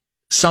fact that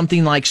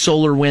something like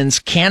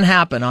SolarWinds can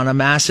happen on a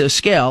massive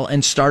scale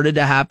and started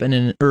to happen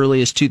in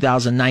early as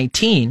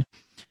 2019,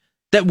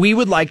 that we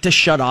would like to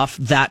shut off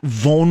that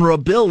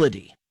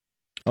vulnerability,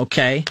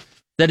 okay,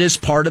 that is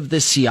part of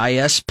the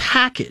CIS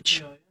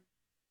package.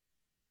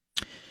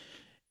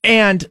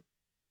 And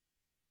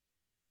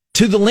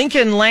to the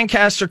Lincoln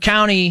Lancaster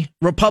County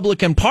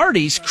Republican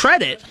Party's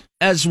credit,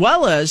 as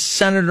well as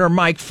Senator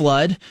Mike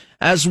Flood,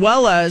 as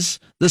well as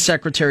the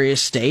Secretary of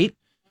State,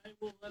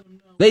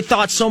 they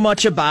thought so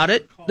much about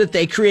it that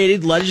they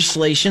created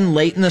legislation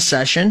late in the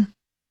session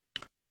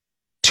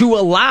to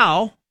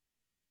allow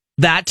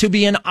that to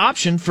be an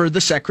option for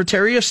the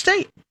Secretary of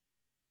State.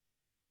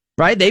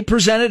 Right? They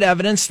presented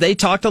evidence, they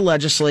talked to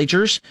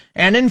legislatures,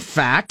 and in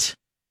fact,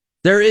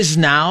 there is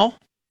now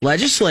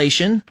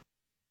legislation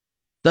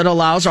that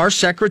allows our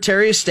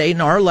Secretary of State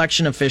and our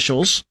election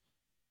officials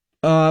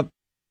to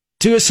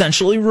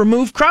essentially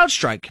remove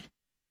CrowdStrike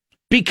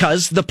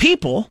because the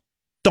people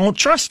don't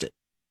trust it.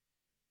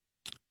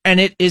 And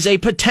it is a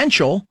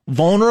potential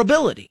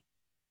vulnerability.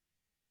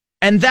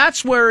 And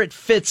that's where it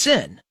fits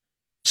in.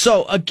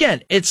 So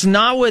again, it's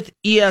not with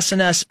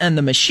ES&S and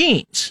the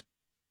machines.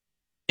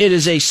 It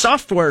is a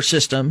software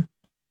system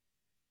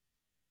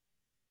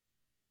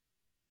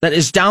that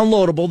is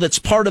downloadable, that's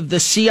part of the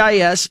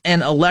CIS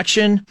and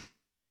Election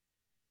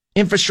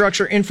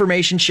Infrastructure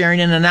Information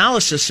Sharing and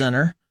Analysis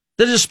Center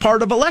that is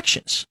part of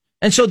elections.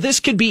 And so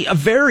this could be a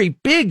very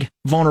big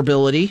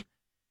vulnerability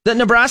that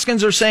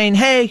Nebraskans are saying,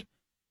 hey,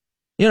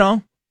 you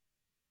know,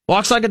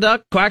 walks like a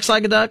duck, quacks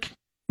like a duck,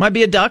 might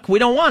be a duck, we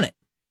don't want it.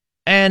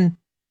 And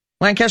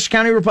Lancaster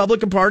County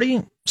Republican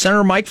Party,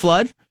 Senator Mike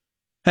Flood,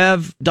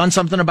 have done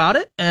something about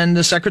it, and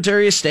the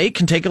Secretary of State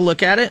can take a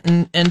look at it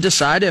and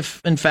decide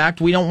if, in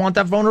fact, we don't want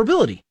that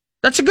vulnerability.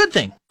 That's a good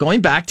thing,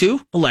 going back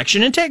to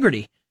election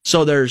integrity.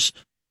 So there's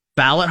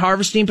ballot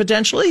harvesting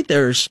potentially,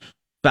 there's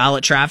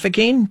ballot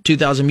trafficking,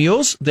 2,000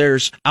 mules,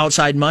 there's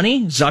outside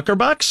money,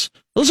 Zuckerbucks.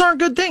 Those aren't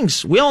good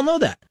things. We all know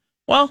that.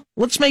 Well,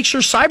 let's make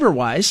sure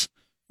cyber-wise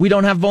we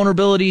don't have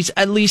vulnerabilities,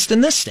 at least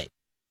in this state.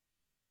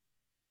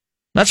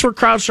 That's where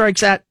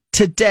CrowdStrike's at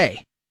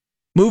today.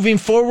 Moving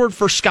forward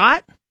for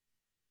Scott,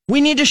 we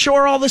need to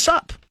shore all this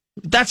up.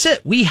 That's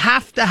it. We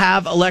have to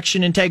have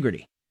election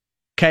integrity.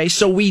 Okay,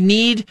 so we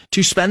need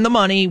to spend the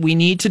money. We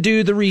need to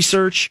do the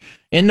research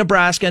in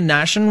Nebraska,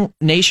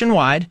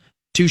 nationwide,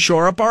 to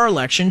shore up our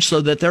election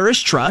so that there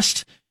is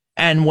trust.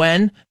 And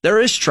when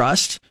there is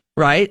trust,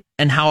 right,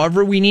 and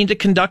however we need to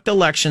conduct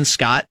elections,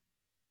 Scott,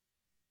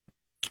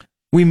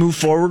 we move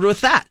forward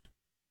with that.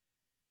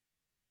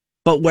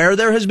 But where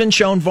there has been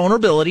shown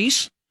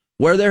vulnerabilities,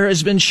 where there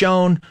has been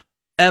shown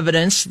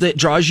evidence that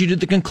draws you to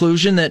the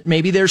conclusion that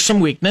maybe there's some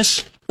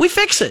weakness, we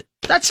fix it.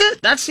 That's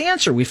it. That's the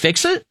answer. We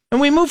fix it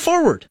and we move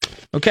forward.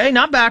 Okay?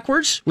 Not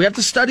backwards. We have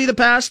to study the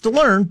past to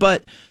learn,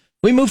 but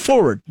we move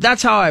forward.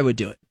 That's how I would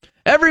do it.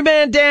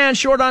 Everyman Dan,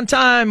 short on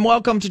time.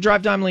 Welcome to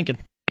Drive Time Lincoln.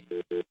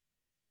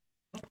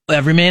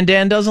 Everyman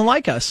Dan doesn't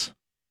like us.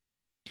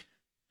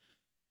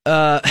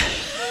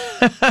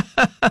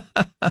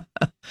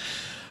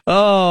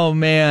 Oh,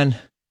 man.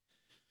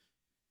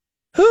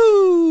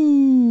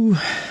 Whoo.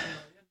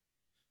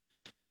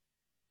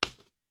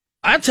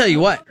 I'll tell you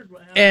what,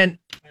 and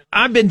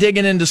I've been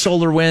digging into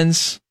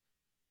SolarWinds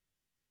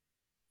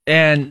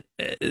and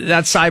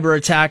that cyber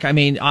attack. I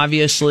mean,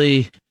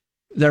 obviously,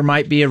 there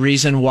might be a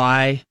reason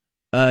why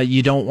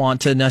you don't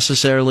want to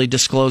necessarily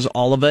disclose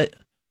all of it.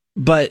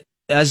 But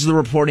as the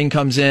reporting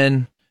comes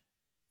in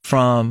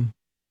from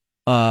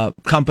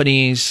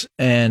companies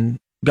and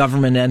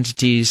government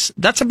entities,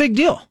 that's a big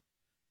deal.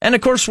 And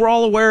of course, we're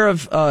all aware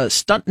of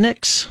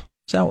Stuntniks. Is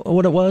that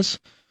what it was?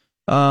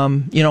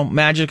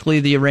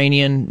 Magically the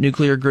Iranian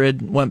nuclear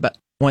grid went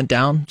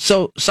down.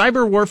 So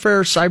cyber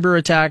warfare, cyber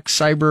attacks,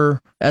 cyber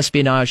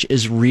espionage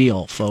is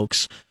real,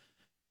 folks.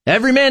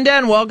 Everyman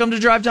Dan, welcome to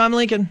Drive Time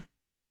Lincoln.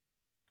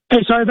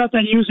 Hey, sorry about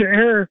that user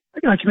error,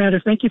 Commander.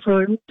 Thank you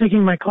for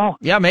taking my call.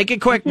 Yeah, make it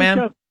quick,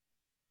 man.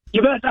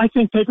 You bet. I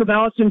think paper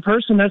ballots in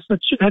person. That's the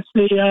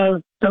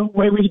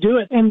way we do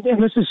it, and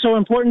this is so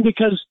important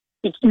because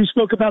you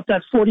spoke about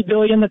that $40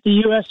 billion that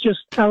the U.S. just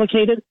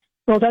allocated.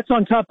 Well, that's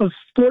on top of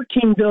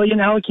 $14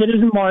 billion allocated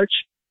in March,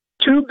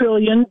 $2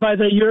 billion by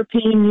the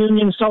European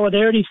Union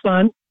Solidarity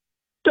Fund,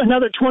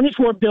 another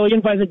 $24 billion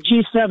by the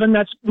G7.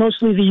 That's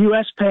mostly the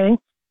U.S. paying.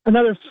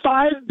 Another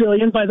 $5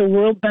 billion by the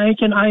World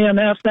Bank and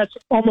IMF. That's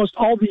almost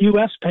all the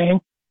U.S.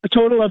 paying. A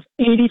total of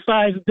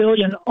 $85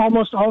 billion,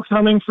 almost all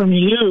coming from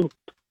you,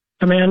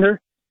 Commander.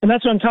 And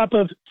that's on top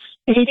of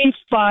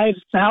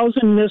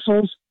 85,000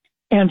 missiles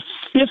and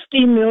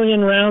 50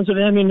 million rounds of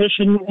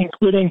ammunition,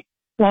 including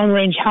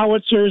long-range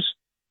howitzers,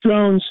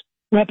 drones,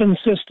 weapon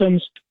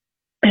systems.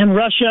 And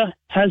Russia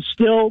has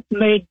still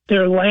made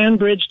their land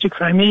bridge to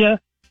Crimea.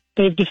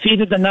 They've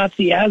defeated the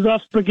Nazi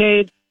Azov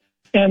Brigade,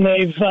 and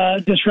they've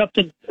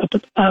disrupted,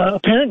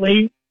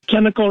 apparently,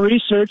 chemical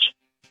research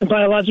and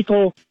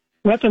biological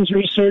weapons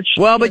research.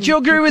 Well, but you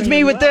agree with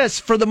me with this.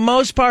 For the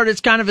most part,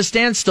 it's kind of a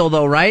standstill,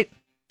 though, right?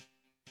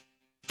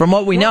 From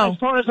what we know. As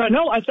far as I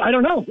know, I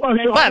don't know. I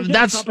mean,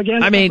 that's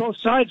propaganda on both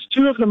sides.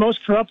 Two of the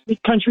most corrupt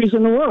countries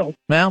in the world.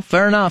 Well,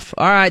 fair enough.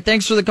 All right,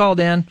 thanks for the call,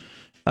 Dan.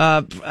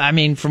 I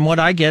mean, from what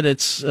I get,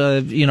 it's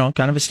kind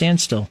of a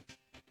standstill.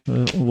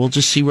 We'll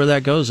just see where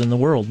that goes in the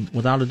world,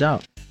 without a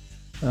doubt.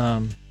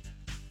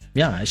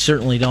 I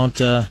certainly don't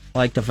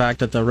like the fact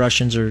that the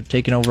Russians are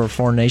taking over a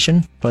foreign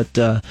nation,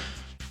 but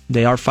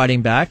they are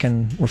fighting back,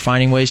 and we're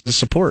finding ways to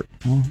support.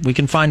 We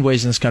can find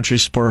ways in this country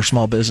to support our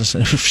small business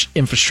and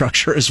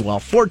infrastructure as well.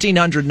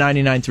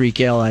 1,499.3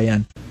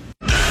 KLIN.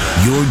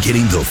 You're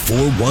getting the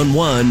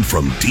 411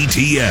 from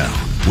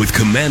DTL with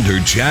Commander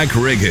Jack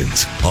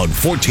Riggins on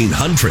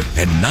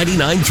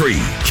 1,499.3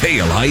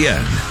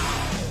 KLIN.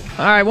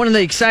 All right, one of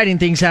the exciting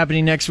things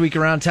happening next week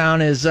around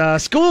town is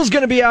school's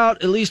going to be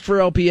out, at least for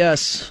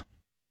LPS.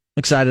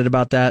 Excited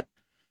about that.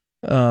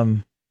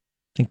 I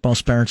think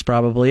most parents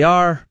probably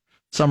are.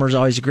 Summer's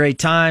always a great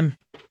time.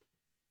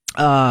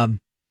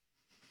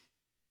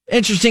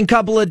 Interesting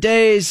couple of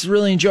days.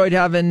 Really enjoyed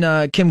having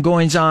Kim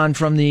Goins on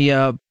from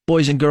the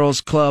Boys and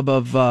Girls Club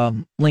of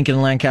Lincoln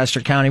and Lancaster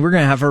County. We're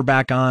going to have her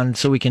back on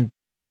so we can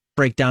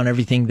break down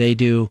everything they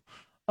do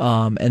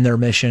and their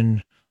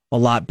mission a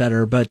lot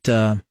better. But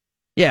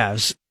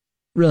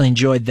really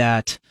enjoyed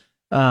that.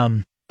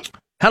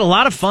 Had a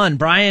lot of fun.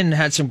 Brian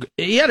had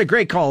a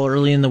great call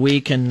early in the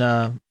week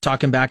and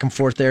talking back and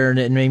forth there, and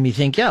it made me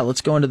think,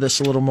 let's go into this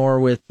a little more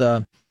with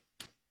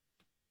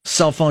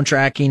cell phone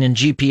tracking and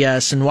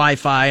GPS and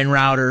Wi-Fi and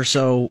router.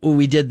 So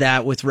we did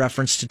that with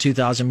reference to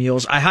 2000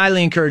 Mules. I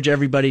highly encourage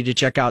everybody to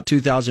check out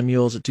 2000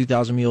 Mules at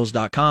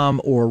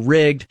 2000mules.com or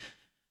Rigged.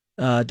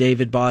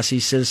 David Bossy,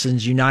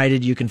 Citizens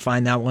United. You can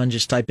find that one.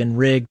 Just type in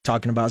Rig,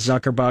 talking about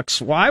Zuckerbucks.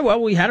 Why?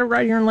 Well, we had it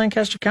right here in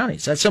Lancaster County.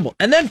 It's that simple.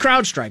 And then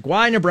CrowdStrike.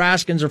 Why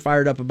Nebraskans are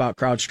fired up about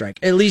CrowdStrike,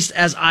 at least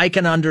as I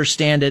can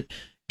understand it,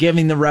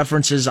 giving the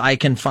references I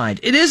can find.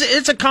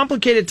 It's a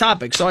complicated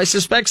topic, so I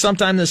suspect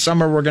sometime this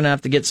summer we're going to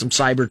have to get some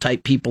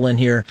cyber-type people in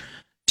here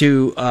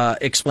to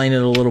explain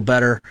it a little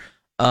better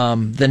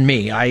than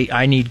me.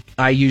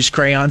 I use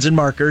crayons and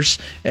markers,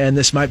 and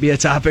this might be a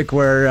topic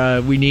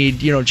where we need,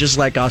 just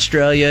like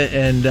Australia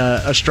and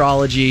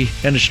astrology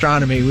and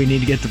astronomy, we need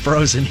to get the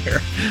pros in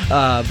here.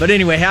 But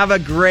anyway, have a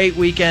great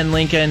weekend,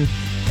 Lincoln,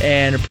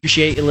 and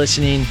appreciate you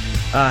listening.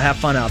 Have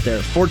fun out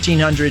there.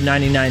 1400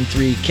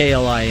 99.3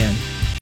 KLIN.